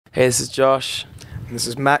Hey, this is Josh. And this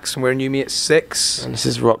is Max, and we're New Me at 6. And this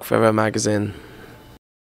is Rock Forever Magazine.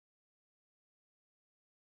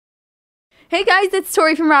 Hey guys, it's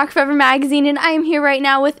Tori from Rock Forever Magazine, and I am here right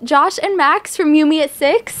now with Josh and Max from You Me at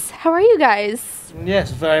 6. How are you guys?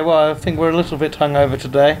 Yes, very well. I think we're a little bit hungover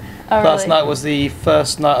today. Oh, Last really? night was the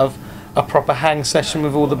first night of a proper hang session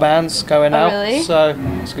with all the bands going out. Really? So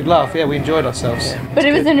it's a good laugh. Yeah, we enjoyed ourselves. But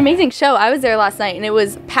it was an amazing show. I was there last night, and it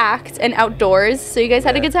was packed and outdoors, so you guys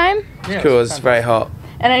had a good time? Yeah, Cool, it's very hot.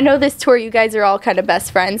 And I know this tour, you guys are all kind of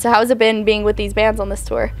best friends, so how's it been being with these bands on this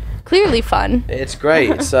tour? Clearly fun. It's great.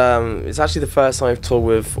 It's actually the first time I've toured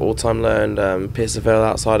with All Time Low and Pierce the Veil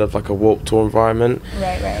outside of like a Warped Tour environment.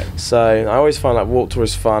 Right. So I always find like Warped Tour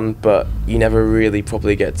is fun, but you never really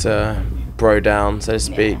probably get to bro down, so to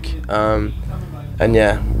speak. And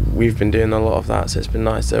yeah, we've been doing a lot of that, so it's been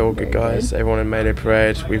nice. They're all good guys. Everyone in Mayday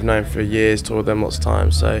Parade, we've known for years, toured with them lots of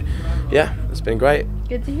times. So yeah, it's been great.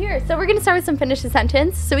 Good to hear. So we're going to start with some finish the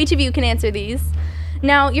sentence, so each of you can answer these.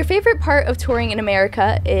 Now, your favorite part of touring in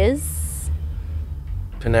America is?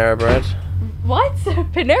 Panera Bread. What?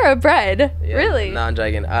 Panera Bread? Yeah. Really? No, I'm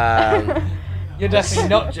joking. You're definitely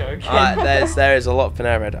not joking. There is a lot of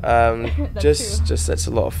Panera Bread. Just it's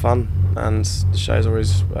a lot of fun, and the shows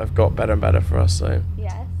always have got better and better for us. So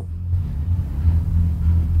Yes.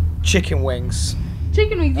 Chicken wings.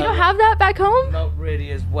 Chicken wings. You don't have that back home? Not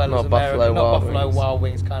really as well Not as American. Buffalo Not Wild Buffalo Wings. Wild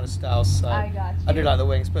Wings kind of style. So I got I do you. like the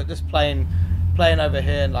wings, but just playing over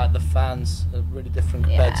here, and like the fans are really different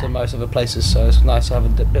compared Yeah. to most other places. So it's nice to have a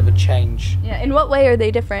bit of a change. Yeah. In what way are they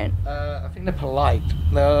different? I think they're polite.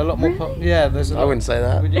 They're a lot more. Yeah, there's. I wouldn't say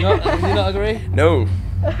that. Would you not? Would you not agree? No.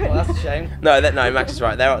 Well, that's a shame. No, Max is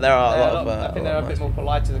right. There are a lot of. I think they're a bit more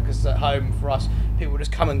polite because at home for us, people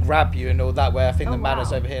just come and grab you and all that. Where I think the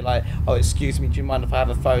manners over here, like, oh, excuse me, do you mind if I have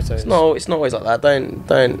a photo? It's not always like that.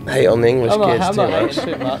 Don't hate on the English kids I'm too not much.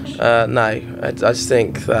 hating too much. No, I just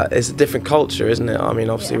think that it's a different culture, isn't it? I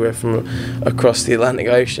mean, obviously we're from across the Atlantic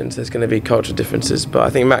Ocean, so there's going to be cultural differences. But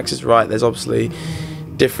I think Max is right. There's obviously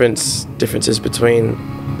differences between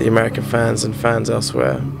the American fans and fans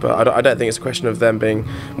elsewhere. But I don't think it's a question of them being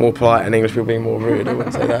more polite and English people being more rude. I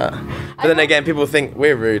wouldn't say that. But then again, people think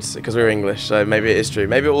we're rude because we're English, so maybe it is true.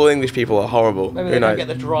 Maybe all English people are horrible. Maybe Who they knows? don't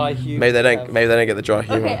get the dry humour. Maybe they don't get the dry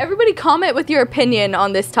humour. Okay, everybody comment with your opinion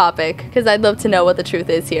on this topic, because I'd love to know what the truth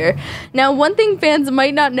is here. Now, one thing fans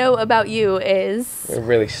might not know about you is... We're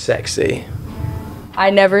really sexy.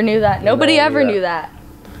 I never knew that. Nobody No, ever yeah. knew that.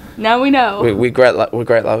 Now we know. We're great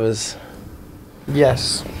lovers.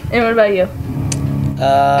 Yes. And what about you?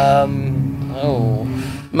 Oh,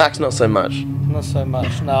 Max, not so much. not so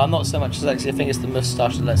much. No, I'm not so much sexy. I think it's the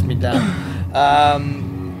moustache that lets me down.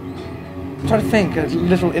 I'm trying to think a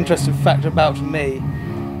little interesting fact about me.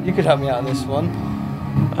 You could help me out on this one.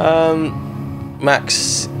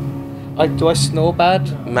 Max Do I snore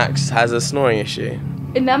bad? Max has a snoring issue.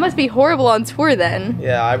 And that must be horrible on tour then.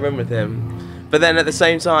 Yeah, I run with him. But then at the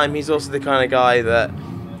same time, he's also the kind of guy that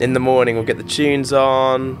in the morning will get the tunes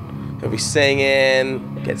on, he'll be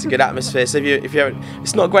singing, gets a good atmosphere. So if you haven't,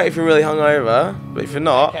 it's not great if you're really hungover, but if you're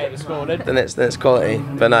not, Okay, it's recorded. then it's quality.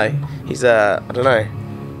 But no, he's I don't know.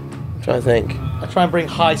 I'm trying to think. I try and bring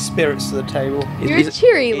high spirits to the table. You're a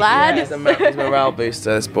cheery lad. He's a morale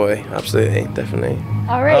booster, this boy. Absolutely, definitely.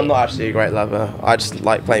 All right. I'm not actually a great lover. I just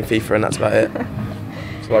like playing FIFA and that's about it.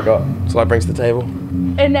 That's what I got. That's what I bring to the table.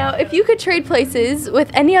 And now, if you could trade places with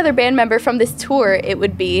any other band member from this tour, it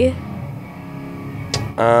would be...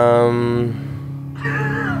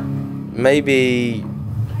 Maybe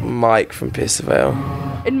Mike from Pierce the Veil.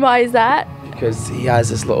 And why is that? Because he has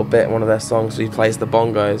this little bit in one of their songs where he plays the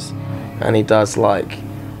bongos, and he does like,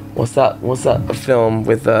 what's that a film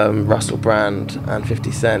with Russell Brand and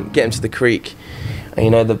 50 Cent, Get Him to the Creek, and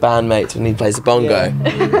you know the bandmates when he plays the bongo,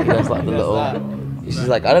 he does like the little, he's just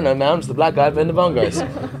like, I don't know man, I'm just the black guy playing the bongos.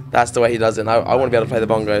 That's the way he does it, and I want to be able to play the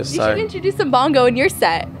bongos, You so. should introduce some bongo in your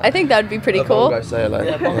set. I think that would be pretty A cool. bongo solo.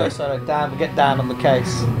 Yeah, bongo solo. Dan, get Dan on the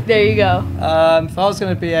case. There you go. If I was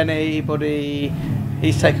going to be anybody,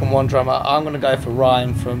 he's taken one drummer. I'm going to go for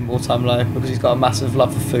Ryan from All Time Low because he's got a massive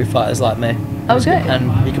love for Foo Fighters like me. Oh, good.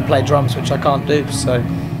 And he can play drums, which I can't do. So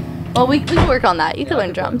Well, we can work on that. You can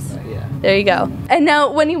learn drums. yeah. There you go. And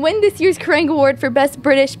now, when you win this year's Kerrang Award for Best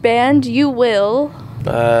British Band, you will...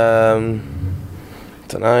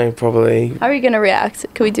 Don't know, probably. How are you going to react?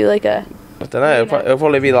 Can we do like a... I don't know, it'll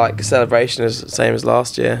probably be like a celebration as same as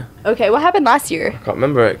last year. Okay, what happened last year? I can't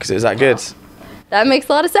remember it because it was that good. That makes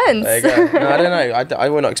a lot of sense. There you go. No, I don't know. I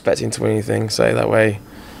we're not expecting to win anything, so that way.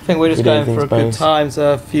 I think we're just We do going for things a good both. time,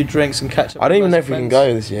 so a few drinks and catch up. I don't even with know those if we can friends.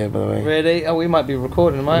 go this year, by the way. Really? Oh, we might be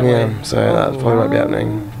recording, might we? Yeah, so that probably might be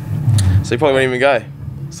happening. So you probably won't even go.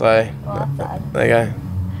 So Well, that's sad. there you go.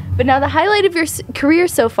 But now the highlight of your career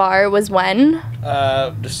so far was when?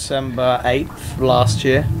 December 8th last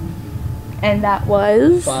year. And that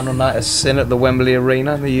was? Final night of Sin at the Wembley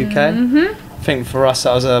Arena in the UK. Mm-hmm. I think for us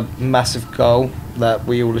that was a massive goal that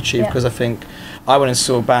we all achieved, because I think I went and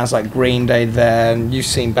saw bands like Green Day there, and you've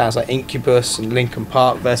seen bands like Incubus and Linkin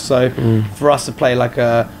Park there. So for us to play like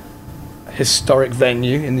a historic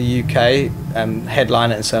venue in the UK and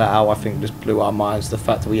headline it and sell it out, I think just blew our minds. The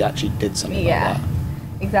fact that we actually did something like that.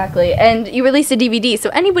 Exactly. And you released a DVD, so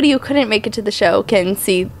anybody who couldn't make it to the show can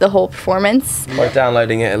see the whole performance. By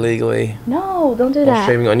downloading it illegally No, don't do or that.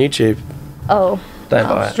 streaming it on YouTube. Oh, Don't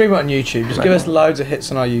buy it. Stream it on YouTube. Just give us loads of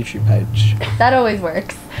hits on our YouTube page. that always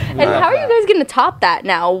works. And how are you guys going to top that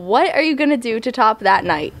now? What are you going to do to top that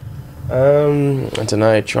night? I don't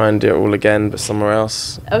know. Try and do it all again, but somewhere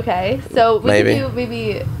else. Okay, so we Maybe. could do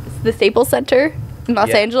maybe the Staples Center in Los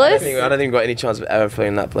Yeah, Angeles. I don't think we've got any chance of ever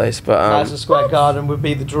playing that place, but Madison Square Garden would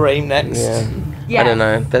be the dream next. I don't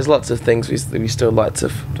know. There's lots of things we still like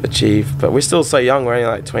to achieve, but we're still so young. We're only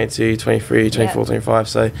like 22, 23, 24, 25.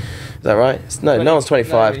 So is that right? No one's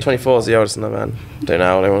 25. 24 is the oldest in the band. Don't know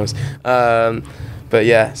how old anyone is. But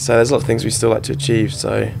yeah, so there's lots of things we still like to achieve.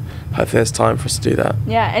 So hopefully there's time for us to do that.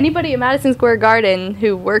 Yeah, anybody at Madison Square Garden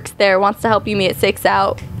who works there wants to help you meet 6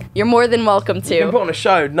 out, you're more than welcome You can to. put on a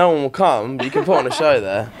show. No one will come, but you can put on a show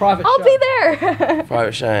there. Private I'll show. be there.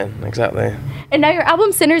 Private showing, exactly. And now your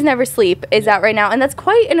album Sinners Never Sleep is out right now, and that's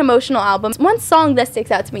quite an emotional album. One song that sticks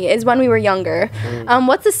out to me is When We Were Younger.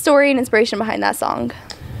 What's the story and inspiration behind that song?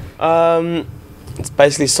 It's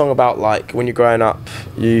basically a song about like when you're growing up,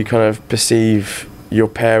 you kind of perceive your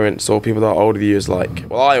parents or people that are older than you as like,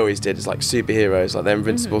 well, I always did, as like superheroes, like they're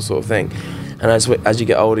invincible sort of thing. And as you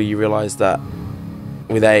get older, you realise that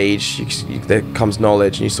with age, there comes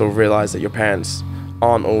knowledge, and you sort of realise that your parents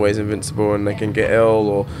aren't always invincible, and they can get ill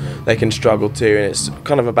or they can struggle too. And it's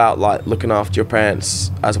kind of about like looking after your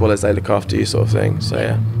parents as well as they look after you, sort of thing. So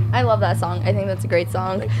yeah. I love that song. I think that's a great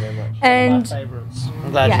song. Thank you very much. My And favourites.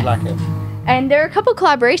 I'm glad you like it. And there are a couple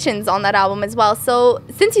collaborations on that album as well. So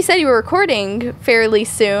since you said you were recording fairly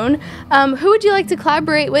soon, who would you like to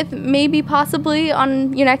collaborate with, maybe possibly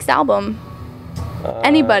on your next album?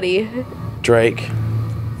 Anybody? Drake.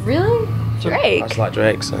 Really? I Drake? just like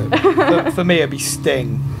Drake, so. For me, it'd be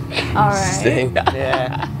Sting. All right. Sting.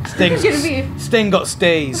 Yeah. This is gonna be Sting got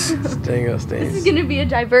steez. Sting or this is Sting. gonna be a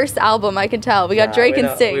diverse album. I can tell. We got Drake and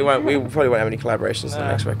Sting. We probably won't have any collaborations in the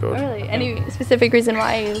next record. Really? Any specific reason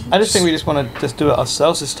why? I just think we just want to just do it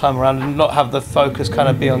ourselves this time around and not have the focus kind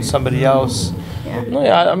of be on somebody else. No,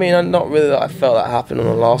 yeah, I mean, not really that I felt that happened on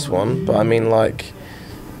the last one, but I mean, like,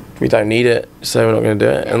 we don't need it, so we're not going to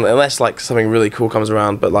do it. Unless, like, something really cool comes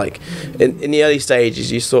around, but, like, in the early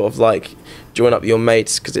stages, you sort of, like, join up with your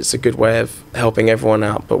mates because it's a good way of helping everyone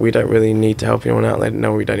out, but we don't really need to help anyone out. They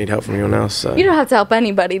know we don't need help from anyone else, so. You don't have to help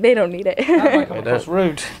anybody. They don't need it. That might come across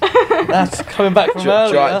rude. That's coming back from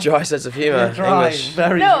earlier. Dry sense of humour, Dry, English.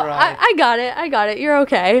 very No, dry. I got it. You're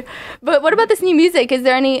okay. But what about this new music? Are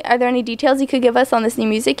there any details you could give us on this new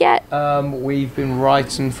music yet? We've been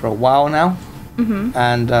writing for a while now.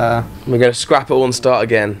 And We're going to scrap it all and start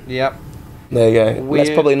again. yep. There you go. Let's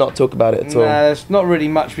We're- probably not talk about it at all. There's not really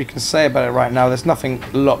much we can say about it right now. There's nothing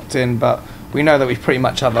locked in, but we know that we pretty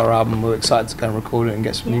much have our album. We're excited to go and record it and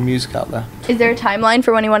get some new music out there. Is there a timeline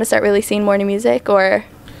for when you want to start releasing more new music, or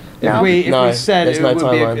no? If we No, said there's it, no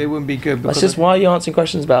wouldn't timeline. be, it wouldn't be good. That's because just why are you answering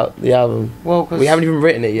questions about the album? well, 'cause We haven't even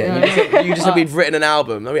written it yet. Yeah. You just said we'd written an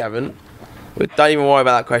album. No, we haven't. But don't even worry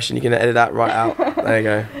about that question. You can edit that right out. There you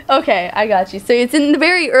go. Okay, I got you. So it's in the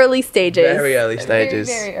very early stages. Very early stages.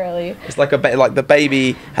 Very, very early. It's like like the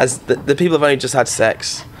baby has the people have only just had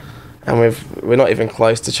sex, and we're not even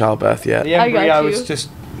close to childbirth yet. the I got embryo you. is just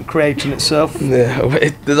creating itself. Yeah,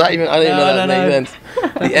 wait, does that even? I don't even know No, that no, makes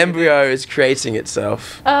sense. The embryo is creating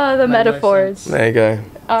itself. Oh, the That makes metaphors. There you go.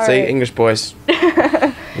 All See, right. English boys,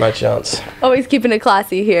 no chance. Always keeping it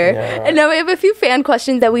classy here. Yeah, right. And now we have a few fan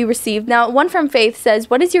questions that we received. Now, one from Faith says,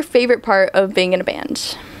 "What is your favorite part of being in a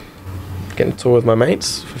band?" Getting to tour with my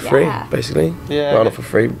mates for free, Yeah. basically. Yeah. Well, not for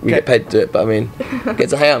free. We get paid to do it, but I mean, get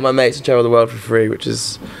to hang out with my mates and travel the world for free, which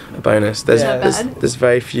is a bonus. There's Yeah. there's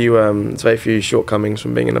very few shortcomings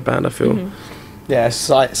from being in a band. I feel. Yeah, it's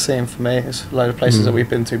sightseeing for me. It's a load of places that we've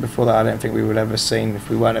been to before that I don't think we would ever seen if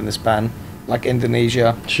we weren't in this band. Like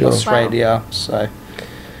Indonesia, Sure. Australia. So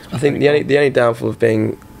I think the only downfall of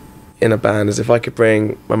being in a band is if I could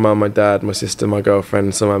bring my mum, my dad, my sister, my girlfriend,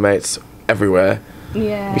 and some of my mates everywhere,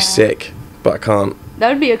 Yeah. I'd be sick, but I can't. That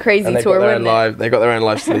would be a crazy And they've tour, got their wouldn't own it? life. They've got their own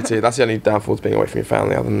lives to do too. That's the only downfall to being away from your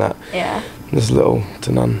family. Other than that, Yeah. There's little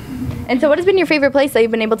to none. And so what has been your favorite place that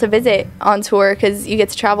you've been able to visit on tour? Because you get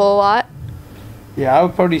to travel a lot. Yeah, I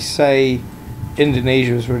would probably say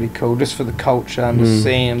Indonesia was really cool, just for the culture and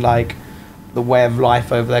seeing like the way of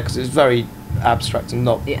life over there, because it's very abstract and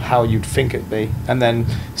not how you'd think it'd be. And then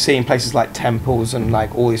seeing places like temples and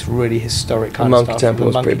like all this really historic kind of stuff. Temple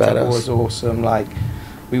was pretty Temple badass. was awesome. Like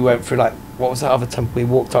we went through like, what was that other temple? We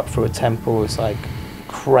walked up through a temple. It's like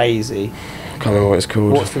crazy. Can't remember what it's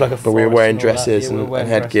called. Walked through like a but we were forest wearing and all that. dresses Yeah, we were and wearing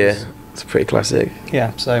headgear. dresses. It's pretty classic.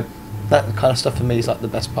 Yeah, so that kind of stuff for me is like the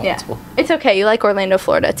best part. Yeah. It's okay. You like Orlando,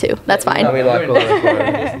 Florida too. That's fine. we like all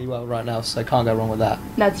that. Disney World right now, so can't go wrong with that.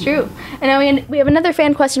 That's true. And now we have another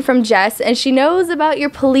fan question from Jess, and she knows about your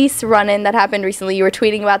police run-in that happened recently. You were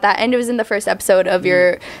tweeting about that, and it was in the first episode of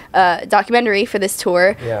your documentary for this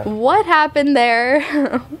tour. Yeah. What happened there?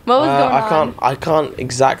 What was going on? I can't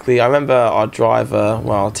exactly. I remember our driver,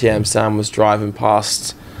 TM Sam, was driving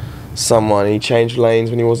past someone. He changed lanes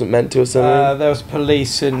when he wasn't meant to or something. There was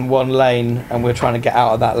police in one lane, and we were trying to get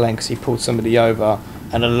out of that lane because he pulled somebody over,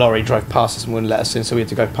 and a lorry drove past us and wouldn't let us in, so we had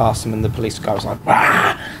to go past him, and the police guy was like,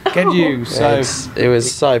 get you. So it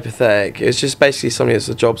was so pathetic. It was just basically something that's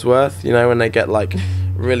a job's worth, you know, when they get like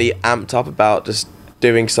really amped up about just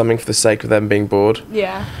doing something for the sake of them being bored.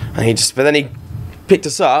 Yeah. And but then he picked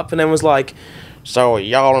us up and then was like, so are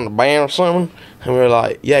y'all in the band or something? And we were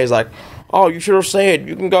like, yeah. He's like, oh, you should have said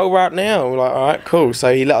you can go right now. And we're like, all right, cool.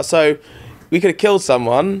 So he let us. So we could have killed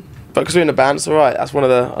someone, but because we're in a band, it's all right. That's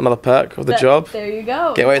another perk of the job. There you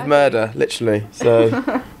go. Get away with murder, literally. So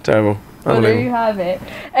terrible. Well, there you have it.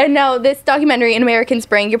 And now this documentary, In American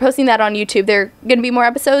Spring, you're posting that on YouTube. There are going to be more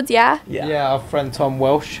episodes, yeah? Yeah, our friend Tom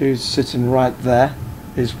Welsh, who's sitting right there,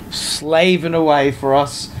 is slaving away for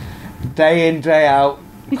us day in, day out.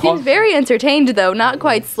 He seems very entertained, though, not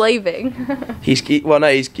quite slaving. He's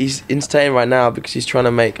entertained right now because he's trying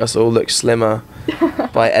to make us all look slimmer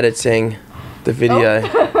by editing the video.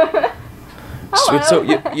 So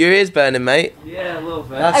your ears burning, mate. Yeah, a little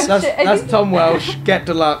bit. That's Tom Welsh. Get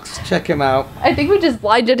Deluxe. Check him out. I think we just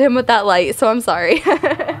blinded him with that light, so I'm sorry.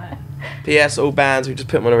 P.S. All bands, we just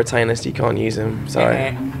put them on a retainer so you can't use them.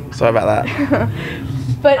 Sorry about that.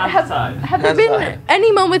 But have there been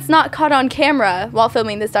any moments not caught on camera while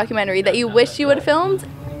filming this documentary that you wish you would have filmed?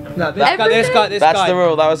 No, this guy. That's the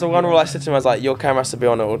rule. That was the one rule I said to him. I was like, your camera has to be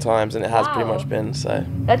on at all times, and it has pretty much been, so.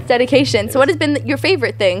 That's dedication. So what has been your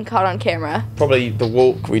favorite thing caught on camera? Probably the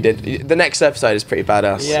walk we did. The next episode is pretty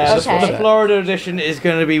badass. Yeah, Okay. the Florida edition is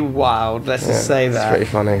going to be wild. Let's just say that. It's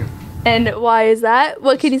pretty funny. And why is that?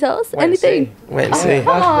 What can you tell us? Anything? Wait and see. Come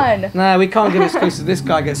on. No, we can't give exclusives. This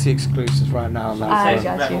guy gets the exclusives right now. I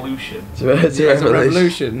got you. Revolution. It's a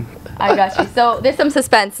revolution. I got you. So there's some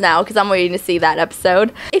suspense now because I'm waiting to see that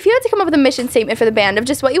episode. If you had to come up with a mission statement for the band of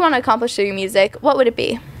just what you want to accomplish through your music, what would it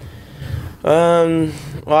be? Well,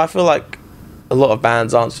 I feel like a lot of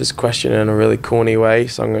bands answer this question in a really corny way,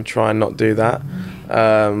 so I'm going to try and not do that.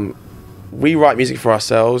 We write music for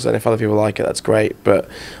ourselves, and if other people like it, that's great. But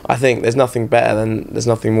I think there's nothing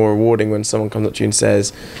more rewarding when someone comes up to you and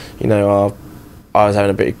says, you know, I was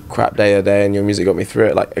having a pretty crap day the other day and your music got me through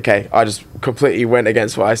it. Like, okay, I just completely went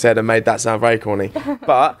against what I said and made that sound very corny.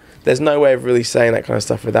 But there's no way of really saying that kind of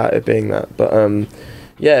stuff without it being that. But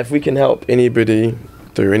yeah, if we can help anybody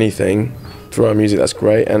through anything, through our music, that's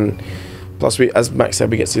great. And plus, as Max said,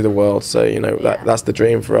 we get to see the world. So, you know, that's the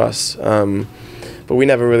dream for us. But we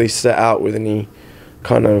never really set out with any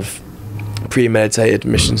kind of premeditated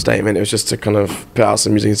mission statement. It was just to kind of put out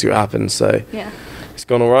some music and see what happens. So Yeah. it's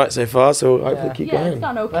gone all right so far. So hopefully keep Yeah, going. it's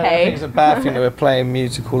gone I think okay. it's a bad thing that we're playing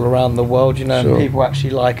music all around the world, you know, Sure. and people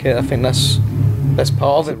actually like it. I think that's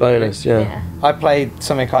part of it. Bonus, really. yeah. I played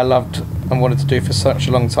something I loved and wanted to do for such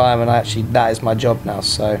a long time, and that is my job now.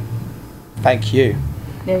 So, thank you.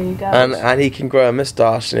 There you go. And he can grow a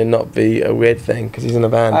moustache and it not be a weird thing because he's in a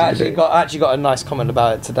band. I actually got a nice comment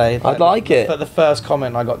about it today. I'd like it. But the first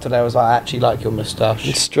comment I got today was, I actually like your moustache.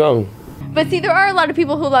 It's strong. But see, there are a lot of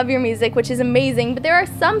people who love your music, which is amazing, but there are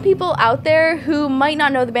some people out there who might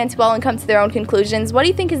not know the band too well and come to their own conclusions. What do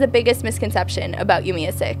you think is the biggest misconception about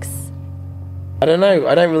Yumiya 6? I don't know.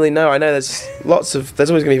 I don't really know. I know there's always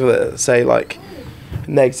going to be people that say like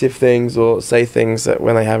negative things or say things that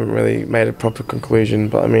when they haven't really made a proper conclusion.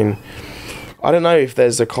 But I mean, I don't know if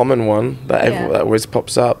there's a common one that always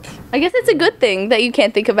pops up. I guess it's a good thing that you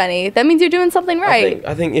can't think of any. That means you're doing something right.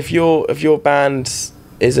 I think if your band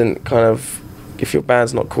isn't kind of, if your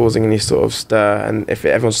band's not causing any sort of stir, and if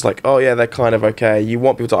everyone's just like, oh yeah, they're kind of okay, you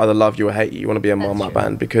want people to either love you or hate you. You want to be a Marmite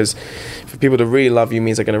band, because for people to really love you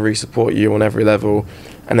means they're going to really support you on every level,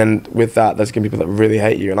 and then with that there's going to be people that really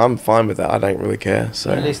hate you, and I'm fine with that. I don't really care.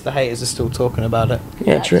 So At least the haters are still talking about it.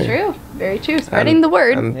 yeah, That's true. true. Very true. Spreading the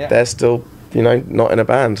word. And Yeah. they're still, not in a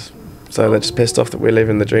band. So they're just pissed off that we're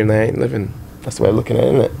living the dream they ain't living. That's the way of looking at it,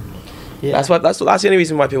 isn't it? Yeah. That's the only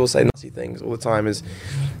reason why people say nasty things all the time is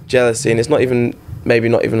jealousy, and it's not even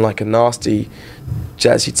like a nasty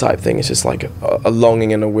jealousy type thing. It's just like a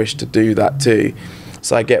longing and a wish to do that too.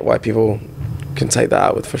 So I get why people can take that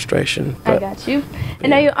out with frustration. I got you. And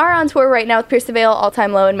now you are on tour right now with Pierce the Veil, All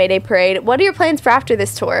Time Low, and Mayday Parade. What are your plans for after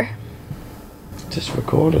this tour? Just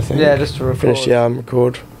record, I think. Yeah, just to record. Finish the album,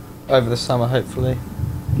 record. Over the summer, hopefully.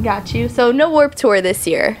 Got you. So no Warped Tour this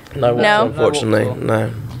year. No, unfortunately, No Warped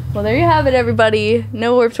no. Well, there you have it, everybody.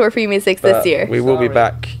 No Warped Tour for You Music this year. We will be Sorry.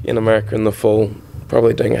 back in America in the fall,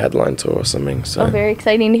 probably doing a headline tour or something. So. Oh, very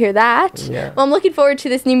exciting to hear that. Yeah. Well, I'm looking forward to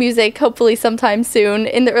this new music, hopefully sometime soon,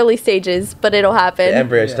 in the early stages, but it'll happen. The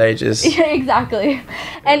embryo stages. Yeah, exactly.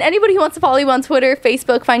 And anybody who wants to follow you on Twitter,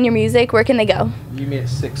 Facebook, find your music, where can they go?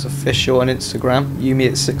 YouMe@6 official on Instagram.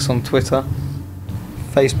 YouMe@6 on Twitter.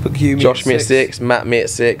 Facebook, YouMe Josh me at 6, Matt me at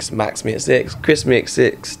 6, Max me at 6, Chris me at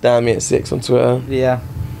 6, Dan me at 6 on Twitter. Yeah.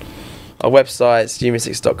 Our website's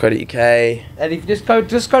youme6.co.uk. And if you just go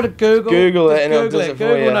to Google. Google it Just and it'll Google does it. it for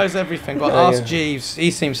Google you. knows everything. But Yeah, ask yeah. Jeeves.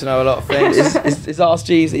 He seems to know a lot of things. Is Ask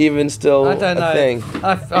Jeeves even still I don't know. a thing?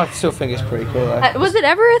 I still think it's pretty cool though. Was it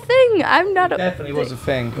ever a thing? I'm not. Definitely was a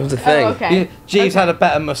thing. It was a thing. Oh, okay. Jeeves had a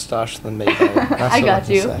better moustache than me. Though. That's I all got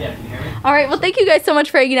can you. say. All right. Well, thank you guys so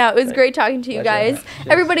much for hanging out. It was great talking to you guys.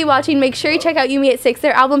 Everybody watching, make sure you check out YouMe@6.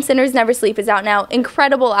 Their album Sinners Never Sleep is out now.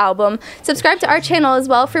 Incredible album. Subscribe to our channel as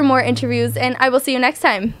well for more interviews, and I will see you next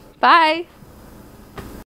time. Bye.